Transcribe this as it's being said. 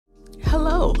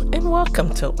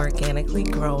Welcome to Organically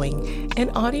Growing,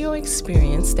 an audio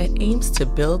experience that aims to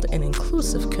build an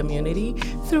inclusive community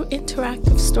through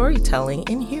interactive storytelling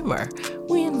and humor.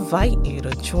 We invite you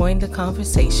to join the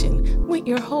conversation with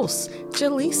your host,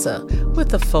 Jaleesa,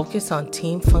 with a focus on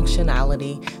team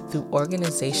functionality through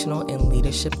organizational and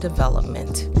leadership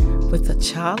development. With a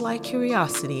childlike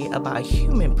curiosity about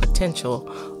human potential,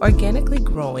 Organically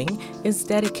Growing is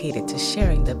dedicated to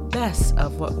sharing the best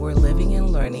of what we're living and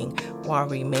learning while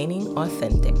remaining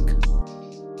authentic.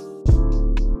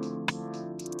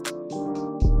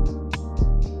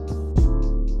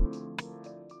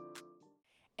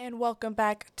 And welcome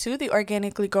back to the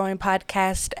Organically Growing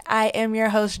podcast. I am your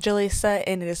host, Jaleesa,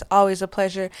 and it is always a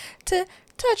pleasure to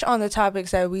touch on the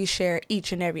topics that we share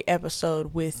each and every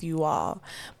episode with you all.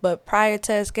 But prior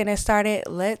to us getting started,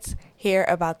 let's hear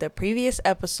about the previous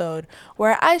episode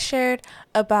where I shared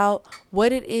about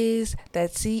what it is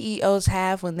that CEOs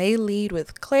have when they lead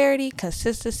with clarity,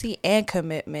 consistency, and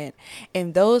commitment.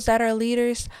 And those that are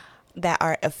leaders that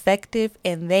are effective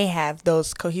and they have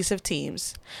those cohesive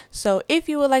teams. So if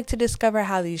you would like to discover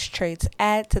how these traits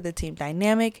add to the team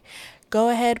dynamic, go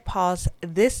ahead, pause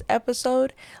this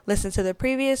episode, listen to the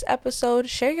previous episode,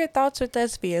 share your thoughts with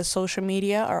us via social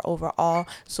media or over all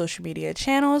social media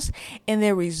channels, and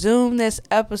then resume this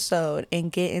episode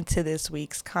and get into this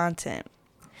week's content.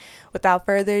 Without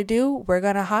further ado, we're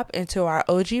going to hop into our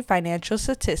OG financial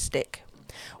statistic.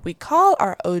 We call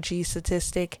our OG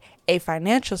statistic a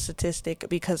financial statistic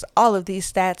because all of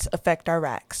these stats affect our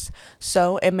racks.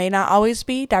 So it may not always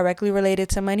be directly related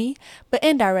to money, but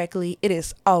indirectly it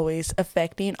is always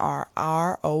affecting our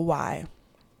ROI.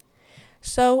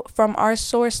 So from our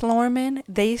source, Lorman,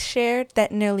 they shared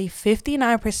that nearly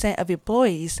 59% of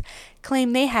employees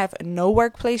claim they have no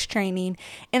workplace training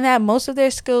and that most of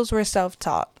their skills were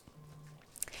self-taught.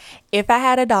 If I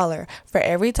had $1 for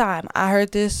every time I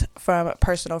heard this from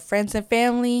personal friends and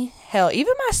family, hell,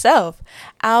 even myself,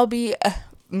 I'll be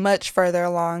much further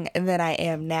along than I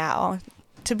am now,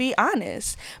 to be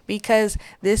honest, because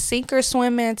this sink or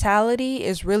swim mentality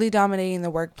is really dominating the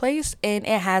workplace and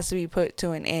it has to be put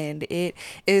to an end. It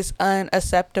is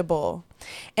unacceptable.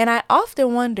 And I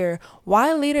often wonder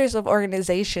why leaders of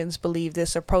organizations believe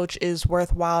this approach is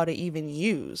worthwhile to even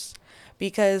use,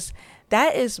 because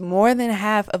that is more than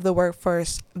half of the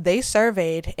workforce they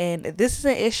surveyed, and this is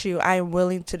an issue I am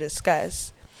willing to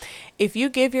discuss. If you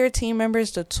give your team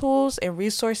members the tools and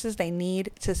resources they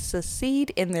need to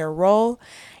succeed in their role,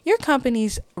 your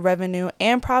company's revenue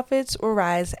and profits will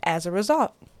rise as a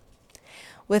result.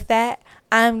 With that,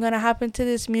 I'm going to hop into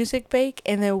this music break,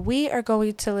 and then we are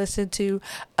going to listen to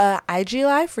a IG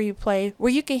Live replay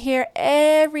where you can hear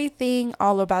everything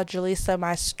all about Jaleesa,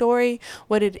 my story,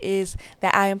 what it is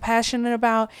that I am passionate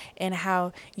about, and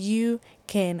how you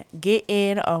can get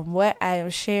in on what I am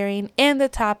sharing and the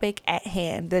topic at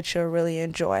hand that you'll really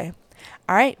enjoy.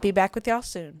 All right, be back with y'all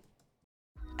soon.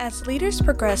 As leaders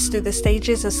progress through the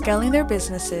stages of scaling their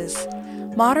businesses,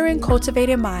 modern and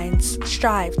cultivated minds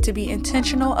strive to be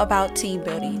intentional about team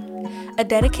building. A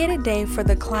dedicated day for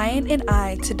the client and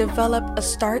I to develop a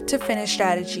start-to-finish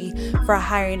strategy for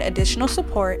hiring additional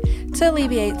support to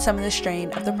alleviate some of the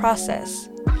strain of the process.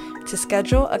 To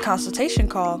schedule a consultation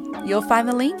call, you'll find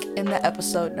the link in the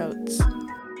episode notes.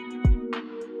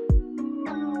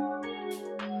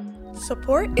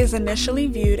 Support is initially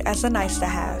viewed as a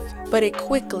nice-to-have, but it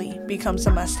quickly becomes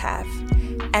a must-have.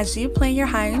 As you plan your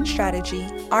hiring strategy,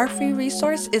 our free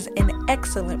resource is an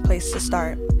excellent place to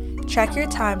start. Track your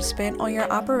time spent on your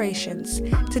operations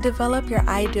to develop your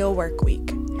ideal work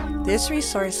week. This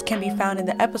resource can be found in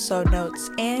the episode notes,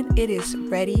 and it is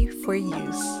ready for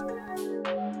use.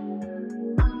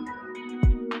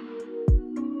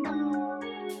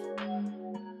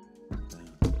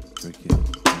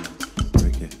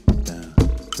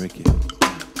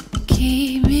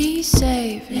 Keep me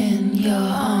safe in your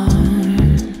arms.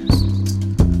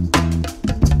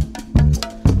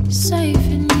 Safe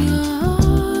in your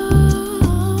arms.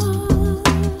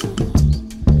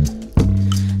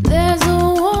 There's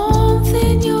a warmth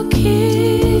in your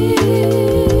kiss.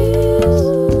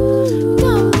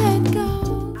 Don't let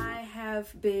go. I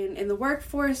have been in the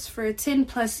workforce for 10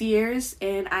 plus years,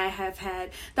 and I have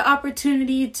had the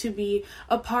opportunity to be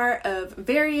a part of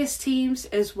various teams,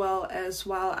 as well as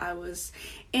while I was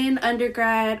in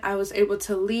undergrad, I was able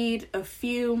to lead a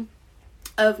few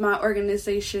of my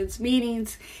organization's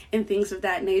meetings and things of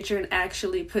that nature, and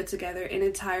actually put together an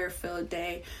entire field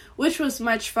day, which was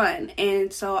much fun.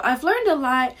 And so I've learned a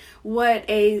lot what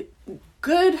a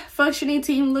good functioning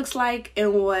team looks like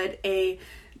and what a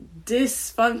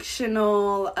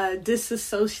dysfunctional,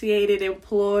 disassociated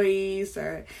employees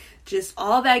or just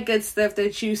all that good stuff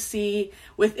that you see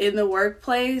within the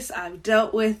workplace. I've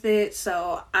dealt with it,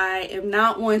 so I am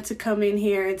not one to come in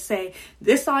here and say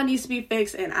this all needs to be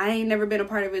fixed and I ain't never been a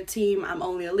part of a team, I'm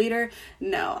only a leader.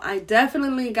 No, I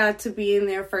definitely got to be in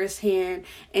there firsthand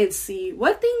and see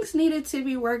what things needed to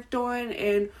be worked on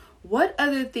and what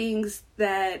other things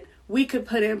that we could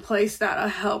put in place that'll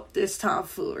help this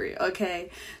tomfoolery, okay?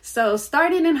 So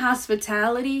starting in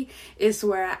hospitality is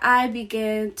where I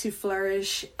began to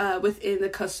flourish within the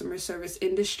customer service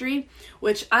industry,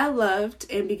 which I loved,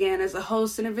 and began as a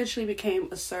host and eventually became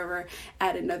a server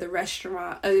at another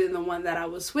restaurant other than the one that I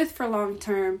was with for long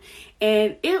term.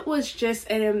 And it was just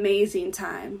an amazing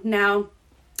time. Now,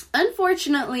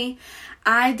 unfortunately,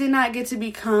 I did not get to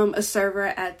become a server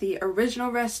at the original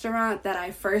restaurant that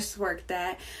I first worked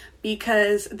at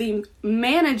because the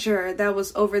manager that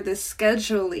was over the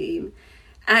scheduling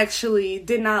actually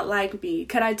did not like me.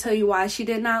 Could I tell you why she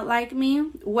did not like me?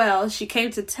 Well, she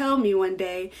came to tell me one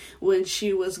day when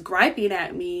she was griping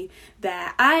at me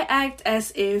that I act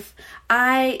as if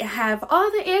I have all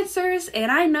the answers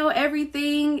and I know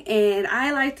everything and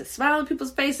I like to smile on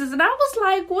people's faces. And I was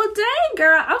like, well, dang,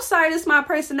 girl, I'm sorry, this is my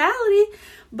personality,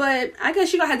 but I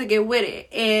guess you're gonna have to get with it.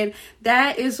 And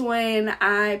that is when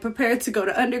I prepared to go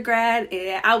to undergrad,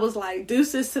 and I was like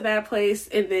deuces to that place,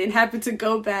 and then happened to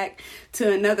go back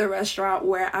to another restaurant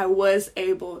where I was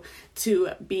able to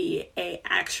be a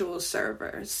actual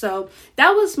server. So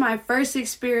that was my first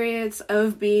experience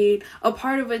of being a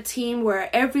part of a team where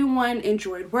everyone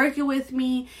enjoyed working with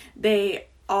me. They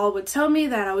all would tell me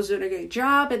that I was doing a great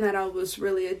job and that I was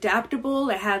really adaptable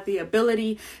and had the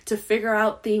ability to figure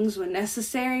out things when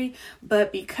necessary.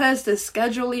 But because the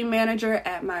scheduling manager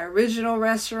at my original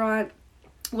restaurant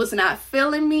was not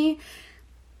feeling me,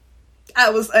 I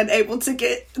was unable to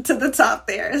get to the top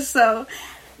there. So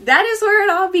that is where it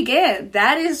all began.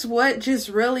 That is what just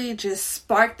really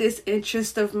sparked this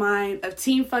interest of mine of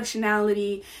team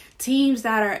functionality, teams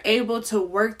that are able to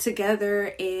work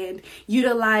together and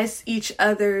utilize each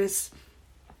other's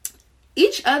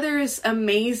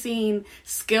amazing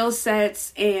skill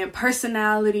sets and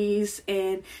personalities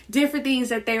and different things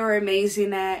that they were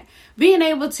amazing at. Being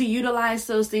able to utilize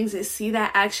those things and see that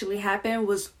actually happen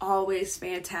was always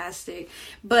fantastic.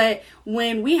 But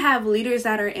when we have leaders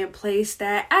that are in place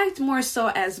that act more so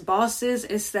as bosses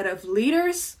instead of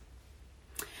leaders,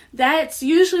 that's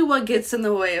usually what gets in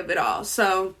the way of it all.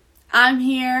 So I'm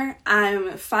here,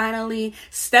 I'm finally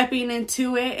stepping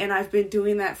into it, and I've been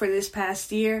doing that for this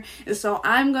past year. And so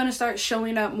I'm going to start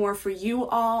showing up more for you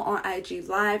all on IG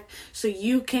Live so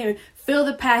you can feel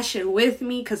the passion with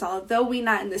me, because although we're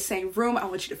not in the same room, I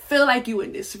want you to feel like you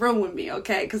in this room with me,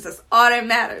 okay? Because that's all that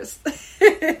matters.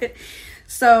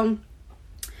 So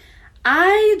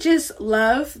I just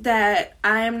love that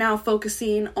I am now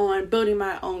focusing on building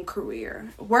my own career,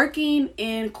 working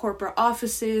in corporate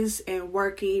offices and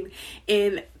working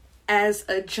in as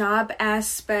a job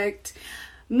aspect.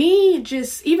 Me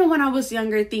just, even when I was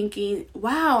younger, thinking,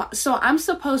 wow, so I'm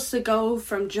supposed to go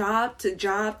from job to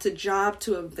job to job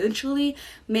to eventually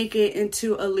make it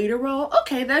into a leader role.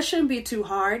 Okay, that shouldn't be too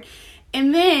hard.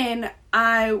 And then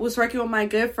I was working with my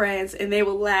good friends and they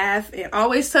would laugh and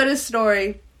always tell this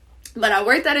story. But I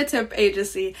worked at a temp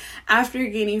agency after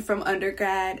getting from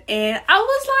undergrad, and I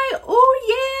was like,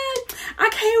 oh yeah, I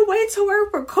can't wait to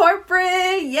work for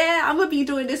corporate. Yeah, I'm going to be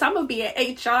doing this. I'm going to be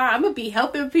in HR. I'm going to be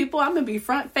helping people. I'm going to be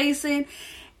front facing.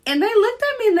 And they looked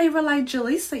at me and they were like,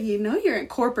 Jaleesa, you know you're in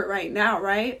corporate right now,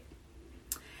 right?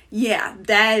 Yeah,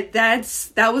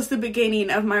 that was the beginning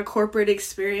of my corporate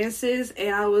experiences.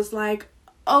 And I was like,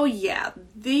 oh yeah,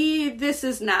 this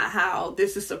is not how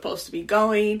this is supposed to be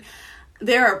going.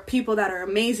 There are people that are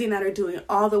amazing that are doing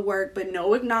all the work, but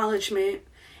no acknowledgement.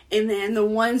 And then the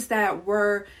ones that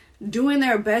were doing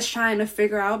their best trying to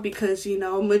figure out, because, you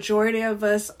know, majority of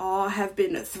us all have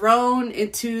been thrown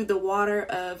into the water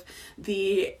of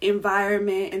the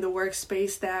environment and the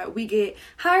workspace that we get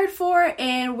hired for,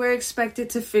 and we're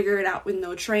expected to figure it out with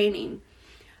no training.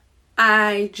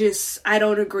 I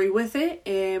don't agree with it.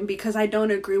 And because I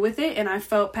don't agree with it and I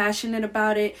felt passionate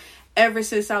about it ever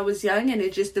since I was young, and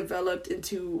it just developed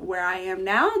into where I am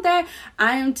now, that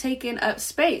I am taking up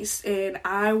space, and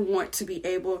I want to be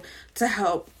able to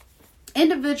help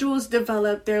individuals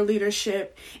develop their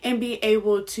leadership and be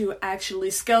able to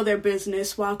actually scale their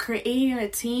business while creating a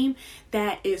team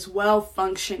that is well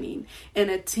functioning and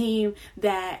a team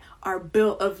that are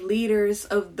built of leaders,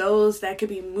 of those that could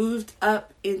be moved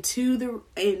up into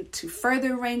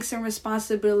further ranks and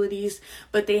responsibilities,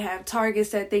 but they have targets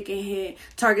that they can hit,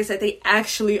 targets that they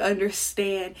actually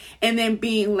understand, and then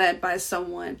being led by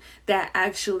someone that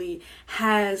actually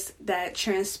has that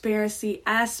transparency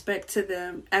aspect to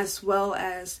them, as well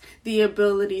as the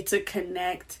ability to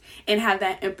connect and have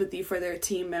that empathy for their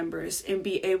team members and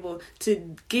be able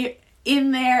to get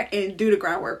in there and do the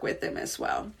groundwork with them as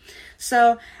well.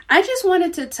 So I just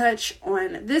wanted to touch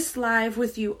on this live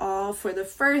with you all for the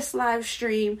first live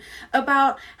stream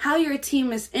about how your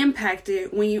team is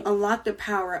impacted when you unlock the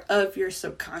power of your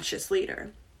subconscious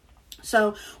leader.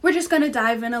 So we're just going to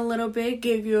dive in a little bit,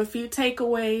 give you a few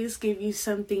takeaways, give you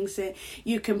some things that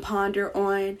you can ponder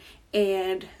on,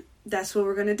 and that's what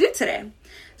we're going to do today.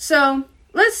 So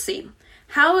let's see.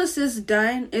 How is this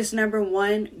done? Is number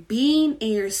one, being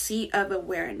in your seat of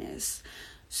awareness.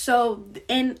 So,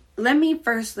 and let me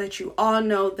first let you all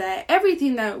know that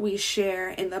everything that we share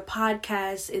in the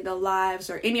podcast, in the lives,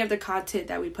 or any of the content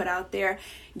that we put out there,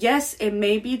 yes, it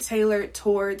may be tailored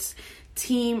towards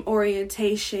team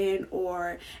orientation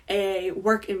or a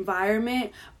work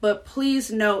environment, but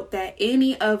please note that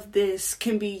any of this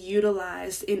can be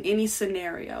utilized in any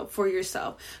scenario for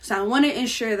yourself. So I want to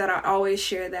ensure that I always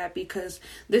share that, because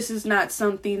this is not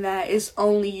something that is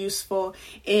only useful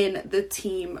in the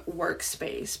team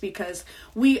workspace, because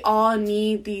we all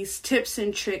need these tips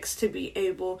and tricks to be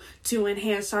able to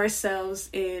enhance ourselves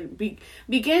and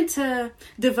begin to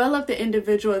develop the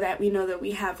individual that we know that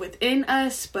we have within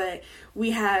us, but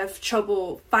we have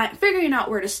trouble figuring out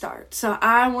where to start. So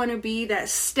I want to be that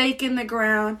stake in the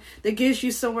ground that gives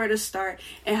you somewhere to start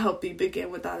and help you begin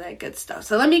with all that good stuff.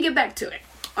 So let me get back to it.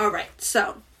 All right.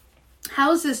 So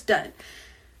how is this done?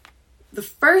 The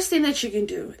first thing that you can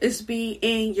do is be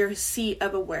in your seat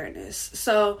of awareness.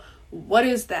 So what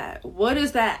is that? What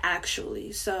is that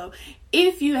actually? So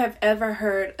if you have ever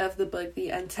heard of the book,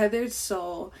 The Untethered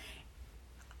Soul,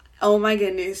 oh my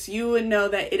goodness, you would know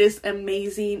that it is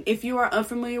amazing. If you are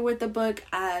unfamiliar with the book,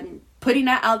 I'm putting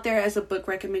that out there as a book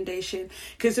recommendation,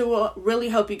 because it will really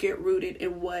help you get rooted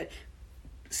in what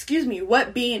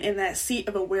being in that seat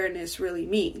of awareness really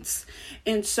means.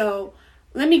 And so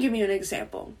let me give you an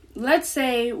example. Let's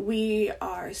say we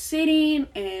are sitting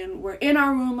and we're in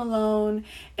our room alone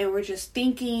and we're just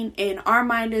thinking and our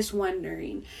mind is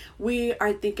wandering. We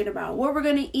are thinking about what we're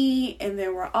going to eat, and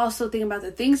then we're also thinking about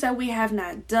the things that we have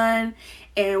not done,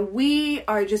 and we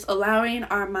are just allowing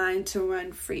our mind to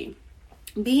run free.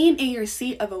 Being in your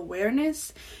seat of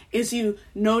awareness is you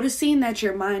noticing that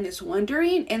your mind is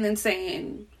wandering and then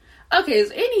saying, okay,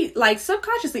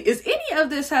 subconsciously, is any of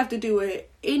this have to do with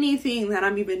anything that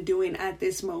I'm even doing at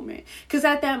this moment? Because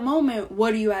at that moment,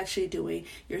 what are you actually doing?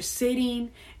 You're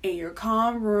sitting in your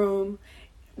calm room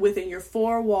within your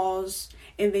four walls,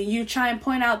 and then you try and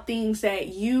point out things that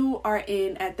you are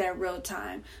in at that real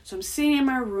time. So I'm sitting in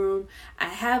my room, I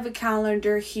have a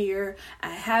calendar here, I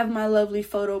have my lovely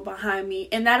photo behind me,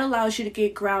 and that allows you to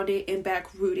get grounded and back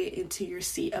rooted into your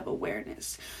seat of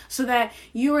awareness, so that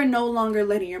you are no longer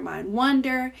letting your mind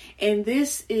wander. And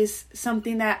this is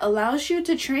something that allows you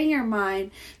to train your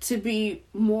mind to be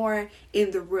more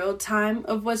in the real time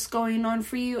of what's going on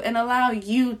for you, and allow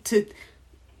you to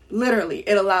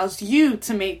it allows you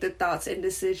to make the thoughts and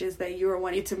decisions that you are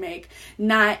wanting to make,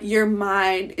 not your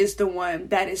mind is the one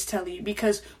that is telling you.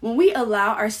 Because when we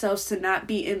allow ourselves to not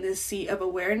be in this seat of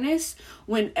awareness,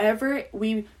 whenever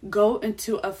we go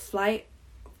into a fight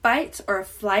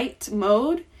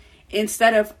mode,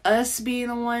 instead of us being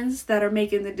the ones that are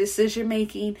making the decision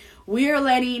making, we're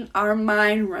letting our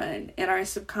mind run and our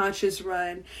subconscious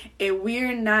run, and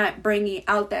we're not bringing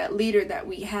out that leader that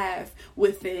we have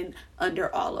within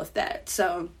under all of that.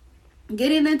 So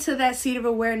getting into that seat of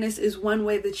awareness is one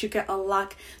way that you can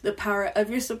unlock the power of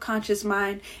your subconscious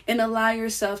mind and allow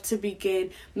yourself to begin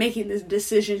making the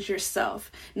decisions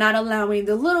yourself, not allowing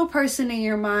the little person in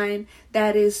your mind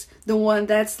that is the one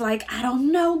that's like, I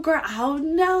don't know, girl, I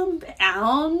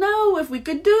don't know if we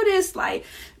could do this. Like,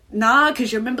 nah,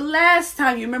 because you remember last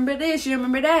time, you remember this, you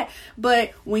remember that.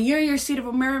 But when you're in your seat of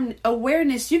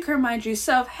awareness, you can remind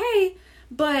yourself, hey,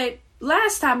 but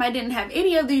last time I didn't have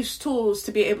any of these tools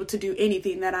to be able to do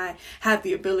anything that I have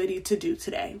the ability to do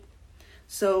today.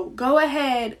 So go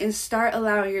ahead and start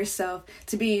allowing yourself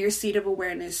to be in your seat of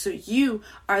awareness, so you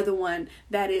are the one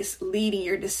that is leading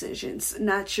your decisions,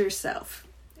 not yourself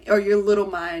or your little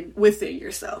mind within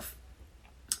yourself.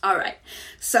 All right.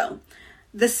 So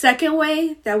the second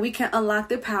way that we can unlock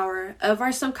the power of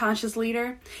our subconscious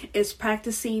leader is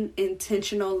practicing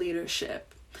intentional leadership.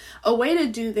 A way to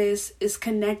do this is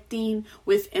connecting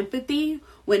with empathy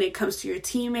when it comes to your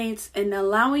teammates and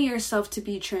allowing yourself to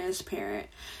be transparent.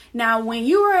 Now, when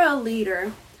you are a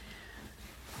leader,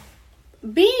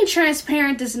 being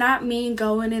transparent does not mean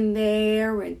going in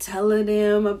there and telling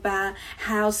them about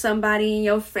how somebody in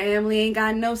your family ain't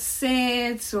got no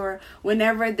sense, or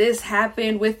whenever this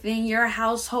happened within your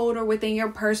household or within your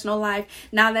personal life,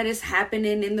 now that it's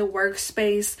happening in the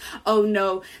workspace, oh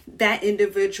no, that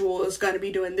individual is going to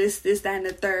be doing this, that, and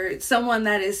the third. Someone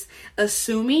that is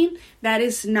assuming, that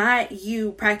is not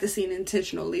you practicing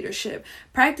intentional leadership.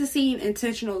 Practicing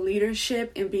intentional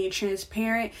leadership and being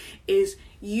transparent is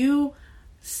you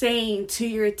saying to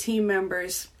your team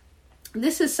members,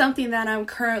 this is something that I'm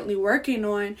currently working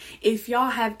on. If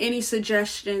y'all have any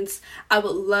suggestions, I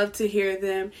would love to hear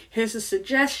them. Here's a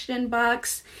suggestion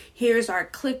box. Here's our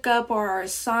ClickUp or our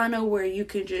Asana where you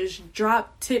can just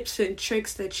drop tips and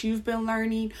tricks that you've been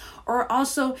learning. Or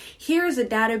also, here's a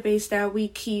database that we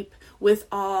keep with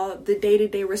all the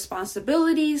day-to-day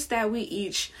responsibilities that we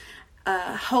each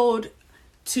hold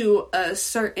to a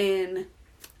certain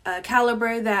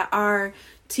caliber that our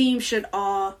team should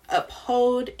all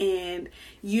uphold and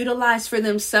utilize for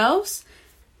themselves.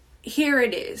 Here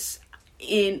it is.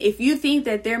 And if you think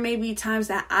that there may be times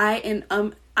that I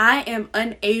am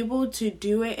unable to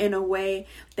do it in a way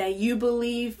that you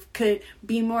believe could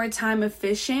be more time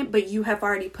efficient, but you have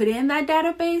already put in that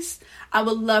database, I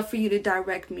would love for you to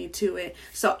direct me to it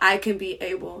so I can be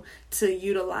able to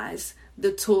utilize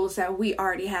the tools that we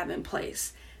already have in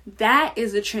place. That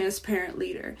is a transparent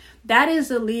leader. That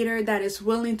is a leader that is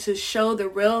willing to show the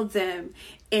real them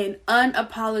and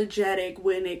unapologetic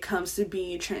when it comes to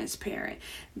being transparent.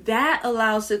 That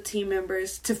allows the team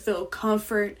members to feel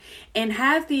comfort and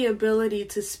have the ability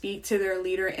to speak to their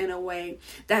leader in a way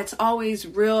that's always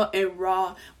real and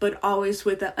raw, but always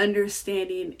with the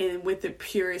understanding and with the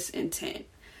purest intent.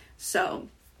 So,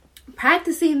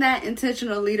 practicing that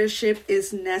intentional leadership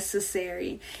is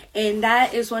necessary, and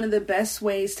that is one of the best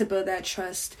ways to build that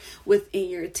trust within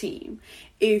your team.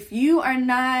 If you are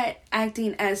not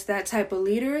acting as that type of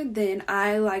leader, then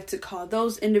I like to call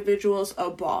those individuals a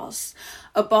boss.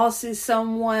 A boss is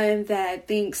someone that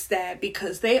thinks that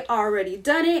because they already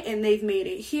done it and they've made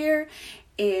it here.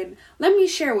 And let me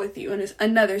share with you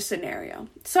another scenario.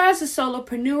 So as a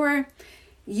solopreneur,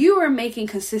 you are making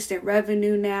consistent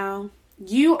revenue now.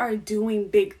 You are doing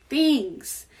big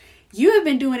things. You have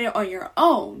been doing it on your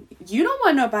own. You don't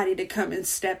want nobody to come and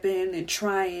step in and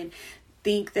try and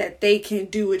think that they can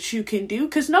do what you can do,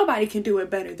 because nobody can do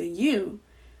it better than you.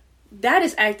 That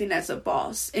is acting as a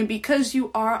boss. And because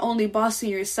you are only bossing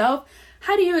yourself,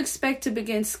 how do you expect to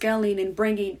begin scaling and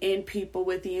bringing in people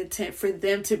with the intent for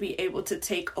them to be able to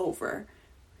take over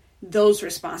those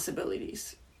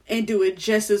responsibilities and do it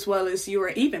just as well as you, or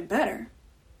even better?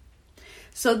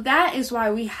 So that is why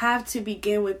we have to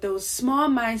begin with those small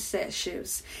mindset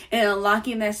shifts and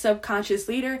unlocking that subconscious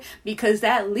leader, because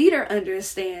that leader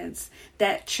understands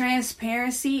that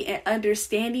transparency and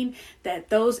understanding that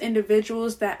those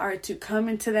individuals that are to come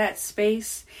into that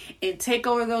space and take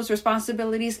over those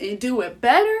responsibilities and do it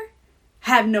better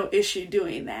have no issue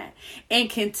doing that, and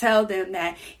can tell them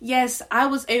that, yes, I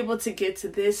was able to get to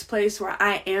this place where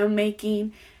I am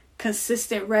making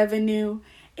consistent revenue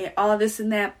and all this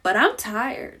and that, but I'm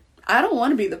tired. I don't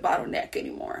want to be the bottleneck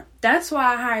anymore. That's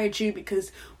why I hired you, because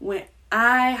when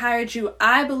I hired you,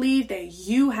 I believe that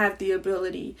you have the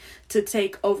ability to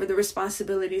take over the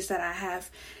responsibilities that I have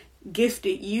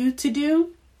gifted you to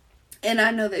do. And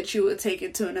I know that you will take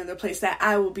it to another place that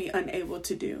I will be unable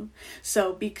to do.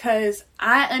 So because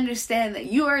I understand that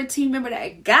you are a team member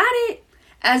that got it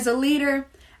as a leader,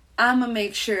 I'm going to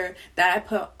make sure that I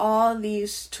put all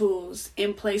these tools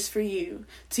in place for you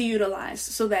to utilize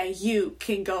so that you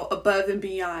can go above and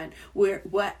beyond where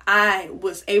what I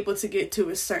was able to get to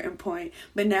a certain point.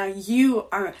 But now you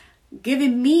are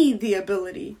giving me the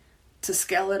ability to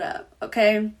scale it up,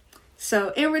 okay? So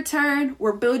in return,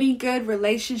 we're building good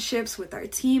relationships with our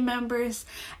team members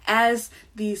as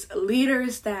these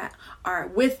leaders that are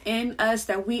within us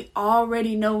that we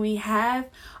already know we have.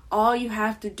 All you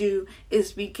have to do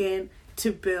is begin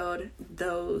to build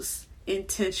those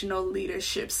intentional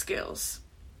leadership skills.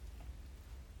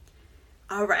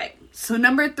 All right. So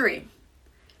number 3,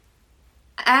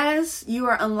 as you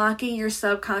are unlocking your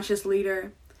subconscious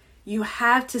leader, you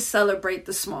have to celebrate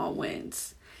the small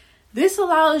wins. This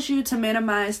allows you to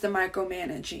minimize the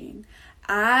micromanaging.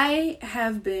 I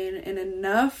have been in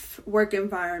enough work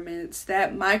environments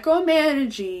that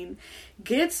micromanaging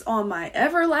gets on my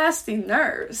everlasting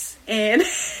nerves and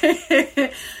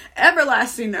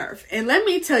everlasting nerve. And let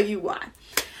me tell you why.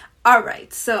 All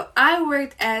right, so I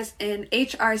worked as an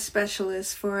HR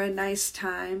specialist for a nice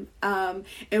time.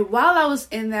 And while I was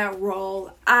in that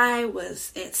role, I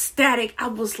was ecstatic. I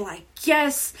was like,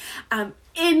 yes, I'm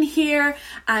in here.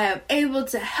 I am able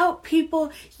to help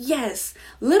people. Yes.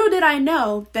 Little did I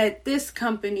know that this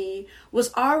company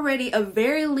was already a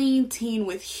very lean team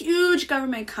with huge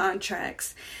government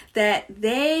contracts, that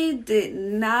they did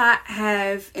not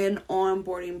have an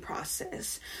onboarding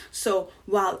process. So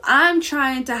while I'm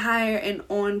trying to hire and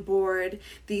onboard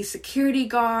the security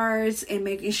guards and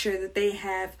making sure that they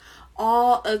have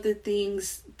all of the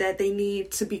things that they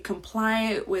need to be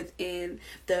compliant within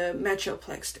the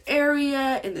Metroplex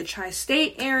area, in the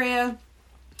tri-state area,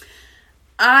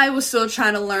 I was still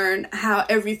trying to learn how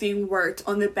everything worked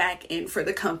on the back end for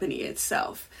the company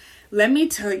itself. Let me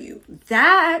tell you,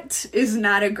 that is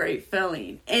not a great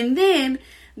feeling. And then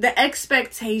the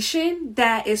expectation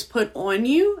that is put on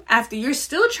you after you're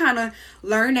still trying to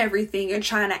learn everything and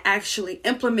trying to actually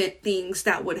implement things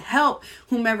that would help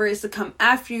whomever is to come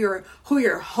after you, or who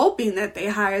you're hoping that they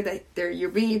hire, that you're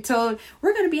being told,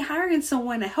 we're going to be hiring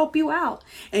someone to help you out.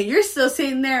 And you're still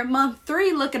sitting there month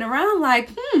 3 looking around like,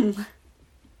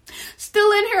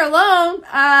 still in here alone.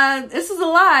 This is a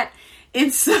lot.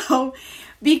 And so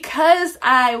because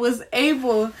I was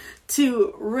able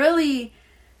to really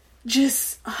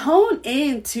just hone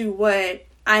into what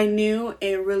I knew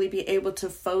and really be able to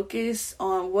focus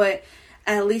on what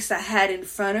at least I had in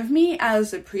front of me, I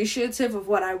was appreciative of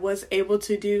what I was able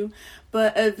to do.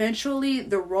 But eventually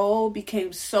the role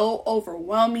became so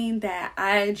overwhelming that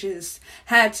I just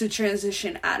had to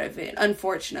transition out of it,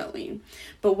 unfortunately.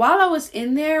 But while I was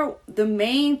in there, the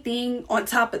main thing on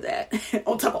top of that,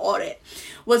 on top of all that,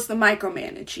 was the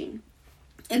micromanaging.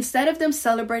 Instead of them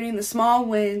celebrating the small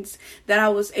wins that I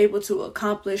was able to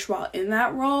accomplish while in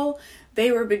that role, they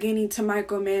were beginning to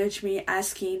micromanage me,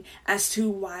 asking as to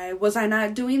why was I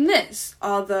not doing this,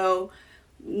 although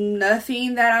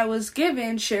nothing that I was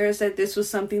given shares that this was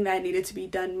something that needed to be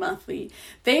done monthly.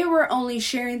 They were only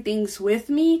sharing things with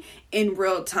me in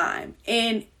real time.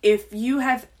 And if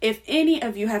any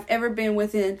of you have ever been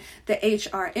within the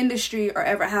HR industry or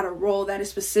ever had a role that is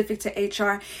specific to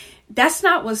HR, that's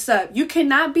not what's up. You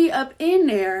cannot be up in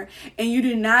there and you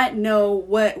do not know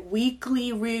what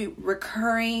weekly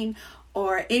recurring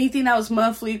or anything that was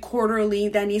monthly, quarterly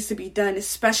that needs to be done,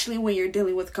 especially when you're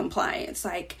dealing with compliance.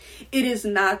 Like, it is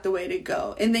not the way to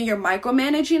go. And then you're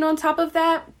micromanaging on top of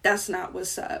that. That's not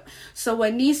what's up. So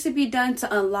what needs to be done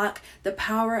to unlock the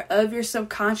power of your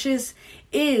subconscious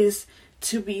is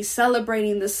to be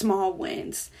celebrating the small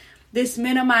wins. This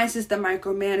minimizes the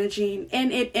micromanaging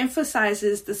and it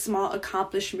emphasizes the small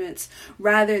accomplishments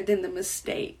rather than the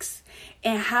mistakes.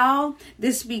 And how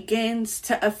this begins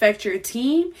to affect your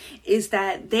team is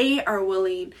that they are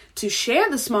willing to share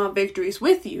the small victories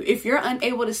with you. If you're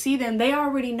unable to see them, they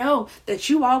already know that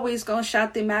you always gonna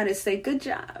shout them out and say, good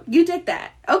job, you did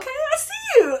that. Okay, I see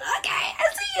you. Okay, I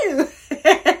see you.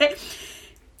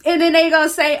 And then they gonna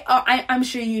say, oh, I'm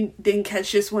sure you didn't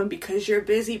catch this one because you're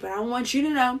busy, but I want you to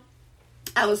know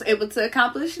I was able to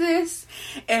accomplish this,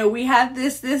 and we have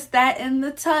this, that in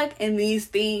the tuck, and these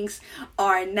things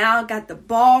are now got the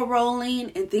ball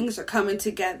rolling and things are coming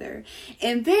together.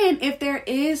 And then if there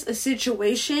is a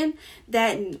situation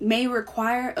that may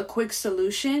require a quick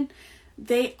solution,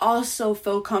 they also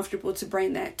feel comfortable to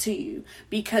bring that to you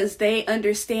because they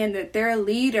understand that their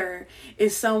leader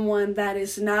is someone that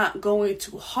is not going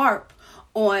to harp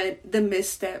on the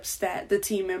missteps that the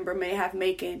team member may have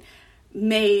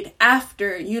made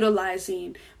after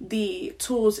utilizing the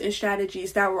tools and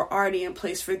strategies that were already in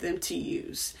place for them to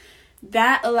use.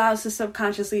 That allows the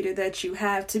subconscious leader that you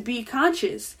have to be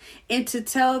conscious and to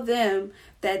tell them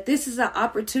that this is an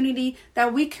opportunity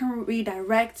that we can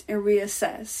redirect and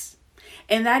reassess.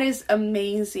 And that is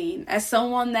amazing. As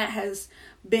someone that has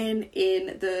been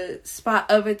in the spot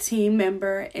of a team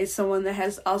member and someone that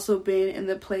has also been in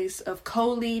the place of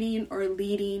co-leading or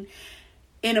leading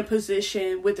in a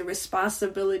position with the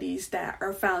responsibilities that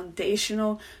are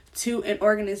foundational to an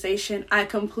organization, I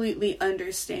completely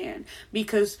understand.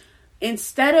 Because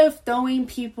instead of throwing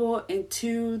people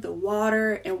into the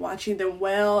water and watching them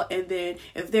well, and then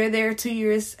if they're there 2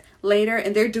 years later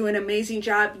and they're doing an amazing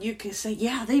job, you can say,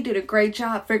 yeah, they did a great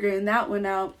job figuring that one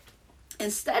out.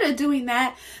 Instead of doing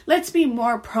that, let's be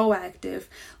more proactive.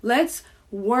 Let's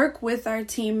work with our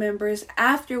team members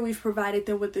after we've provided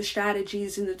them with the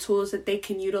strategies and the tools that they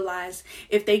can utilize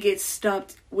if they get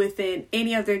stumped within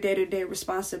any of their day-to-day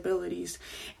responsibilities,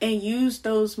 and use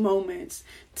those moments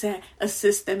to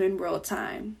assist them in real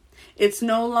time. It's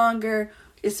no longer,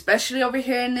 especially over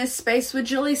here in this space with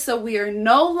Julie, so we are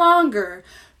no longer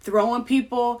throwing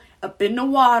people up in the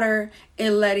water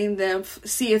and letting them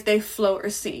see if they float or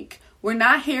sink. We're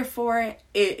not here for it.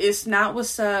 It's not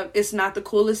what's up. It's not the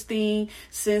coolest thing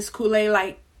since Kool-Aid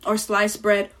Light or sliced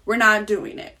bread. We're not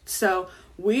doing it. So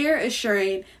we're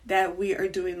assuring that we are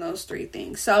doing those 3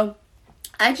 things. So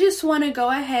I just want to go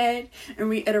ahead and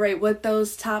reiterate what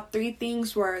those top 3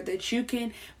 things were that you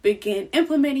can begin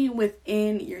implementing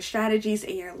within your strategies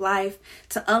in your life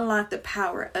to unlock the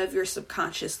power of your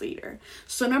subconscious leader.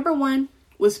 So number 1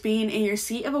 was being in your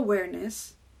seat of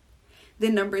awareness.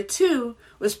 Then number 2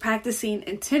 was practicing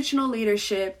intentional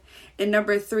leadership. And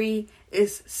number 3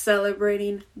 is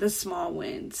celebrating the small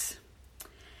wins.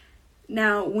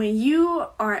 Now, when you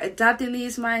are adopting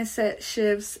these mindset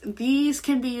shifts, these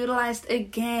can be utilized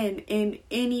again in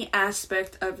any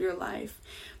aspect of your life.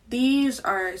 These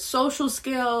are social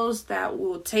skills that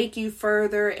will take you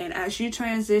further. And as you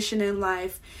transition in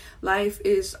life, life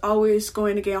is always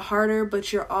going to get harder,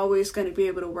 but you're always going to be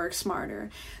able to work smarter.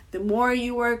 The more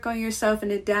you work on yourself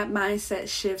and adapt mindset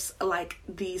shifts like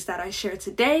these that I share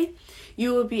today,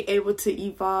 you will be able to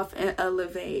evolve and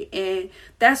elevate. And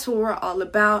that's what we're all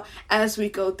about as we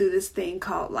go through this thing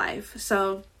called life.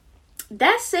 So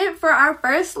that's it for our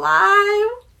first live.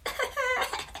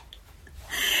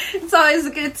 It's always a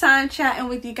good time chatting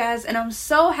with you guys, and I'm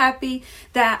so happy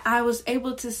that I was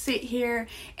able to sit here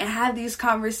and have these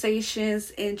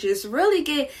conversations and just really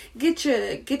get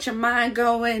your mind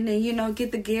going and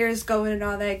get the gears going and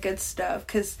all that good stuff,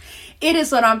 because it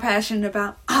is what I'm passionate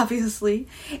about, obviously.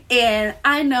 And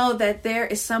I know that there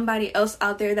is somebody else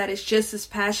out there that is just as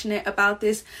passionate about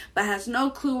this but has no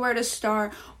clue where to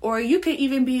start. Or you could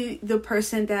even be the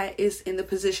person that is in the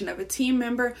position of a team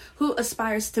member who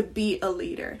aspires to be a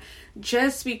leader.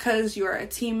 Just because you're a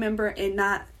team member and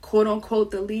not quote unquote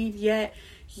the lead yet,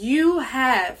 you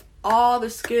have all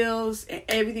the skills and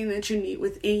everything that you need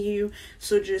within you.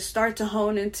 So just start to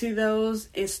hone into those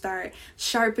and start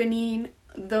sharpening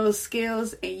those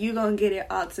skills, and you're gonna get it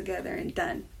all together and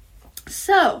done.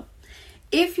 So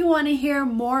if you want to hear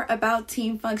more about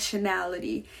team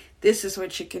functionality, this is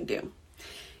what you can do.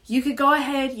 You could go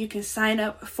ahead, you can sign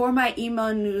up for my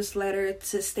email newsletter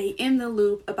to stay in the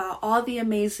loop about all the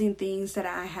amazing things that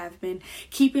I have been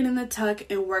keeping in the tuck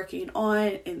and working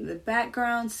on in the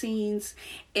background scenes,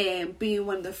 and being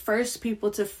one of the first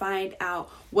people to find out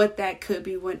what that could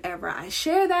be whenever I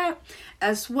share that,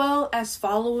 as well as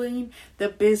following the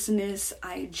business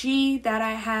IG that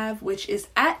I have, which is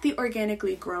at The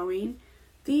Organically Growing,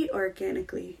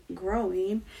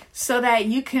 so that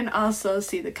you can also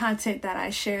see the content that I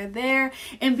share there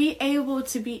and be able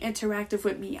to be interactive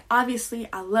with me. Obviously,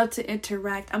 I love to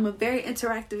interact. I'm a very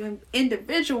interactive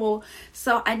individual,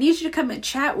 so I need you to come and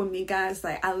chat with me, guys.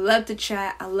 Like, I love to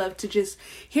chat. I love to just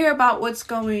hear about what's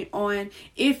going on.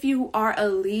 If you are a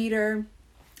leader,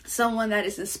 someone that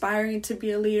is inspiring to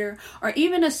be a leader, or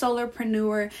even a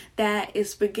solopreneur that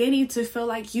is beginning to feel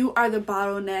like you are the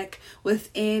bottleneck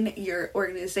within your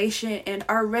organization and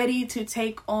are ready to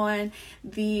take on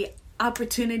the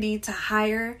opportunity to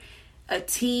hire a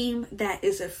team that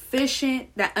is efficient,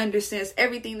 that understands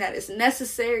everything that is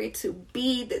necessary to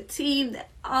be the team that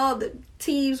all the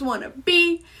teams want to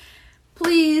be,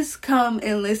 please come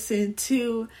and listen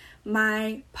to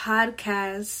my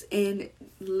podcast and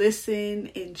listen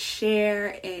and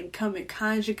share and come and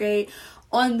conjugate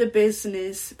on the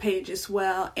business page as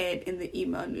well, and in the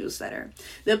email newsletter.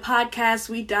 The podcast,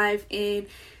 we dive in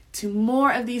to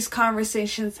more of these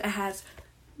conversations. It has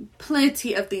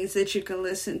plenty of things that you can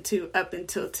listen to up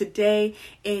until today.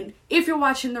 And if you're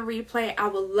watching the replay, I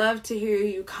would love to hear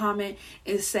you comment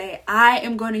and say, I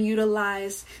am going to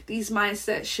utilize these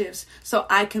mindset shifts so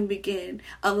I can begin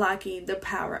unlocking the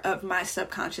power of my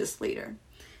subconscious leader.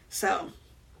 So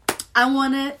I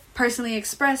want to personally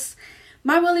express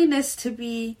my willingness to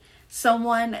be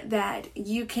someone that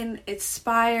you can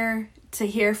aspire to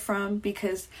hear from,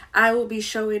 because I will be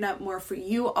showing up more for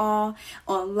you all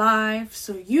on live,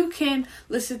 so you can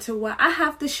listen to what I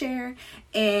have to share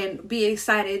and be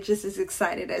excited, just as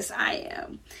excited as I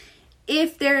am.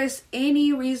 If there is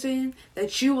any reason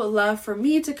that you would love for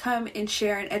me to come and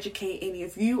share and educate any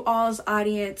of you all's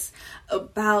audience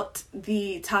about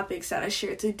the topics that I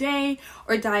shared today,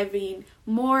 or diving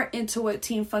more into what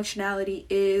team functionality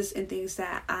is and things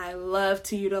that I love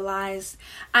to utilize,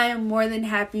 I am more than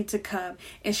happy to come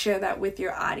and share that with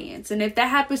your audience. And if that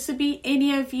happens to be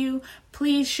any of you,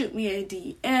 please shoot me a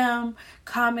DM,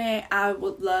 comment. I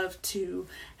would love to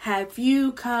have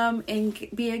you come and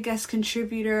be a guest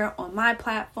contributor on my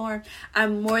platform.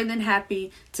 I'm more than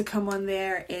happy to come on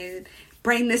there and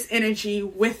bring this energy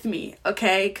with me,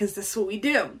 okay? Because that's what we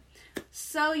do.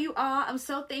 So you all, I'm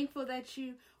so thankful that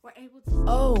you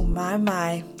Oh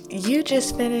my. You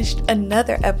just finished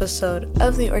another episode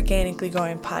of the Organically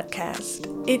Growing podcast.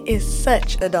 It is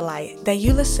such a delight that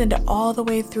you listened all the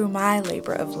way through my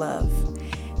labor of love.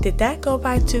 Did that go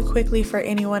by too quickly for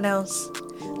anyone else?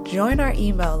 Join our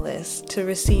email list to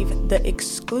receive the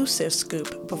exclusive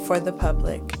scoop before the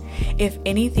public. If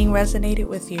anything resonated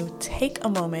with you, take a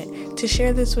moment to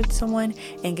share this with someone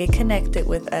and get connected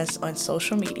with us on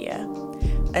social media.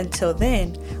 Until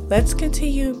then, let's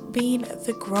continue being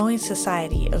the growing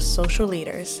society of social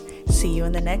leaders. See you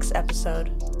in the next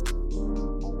episode.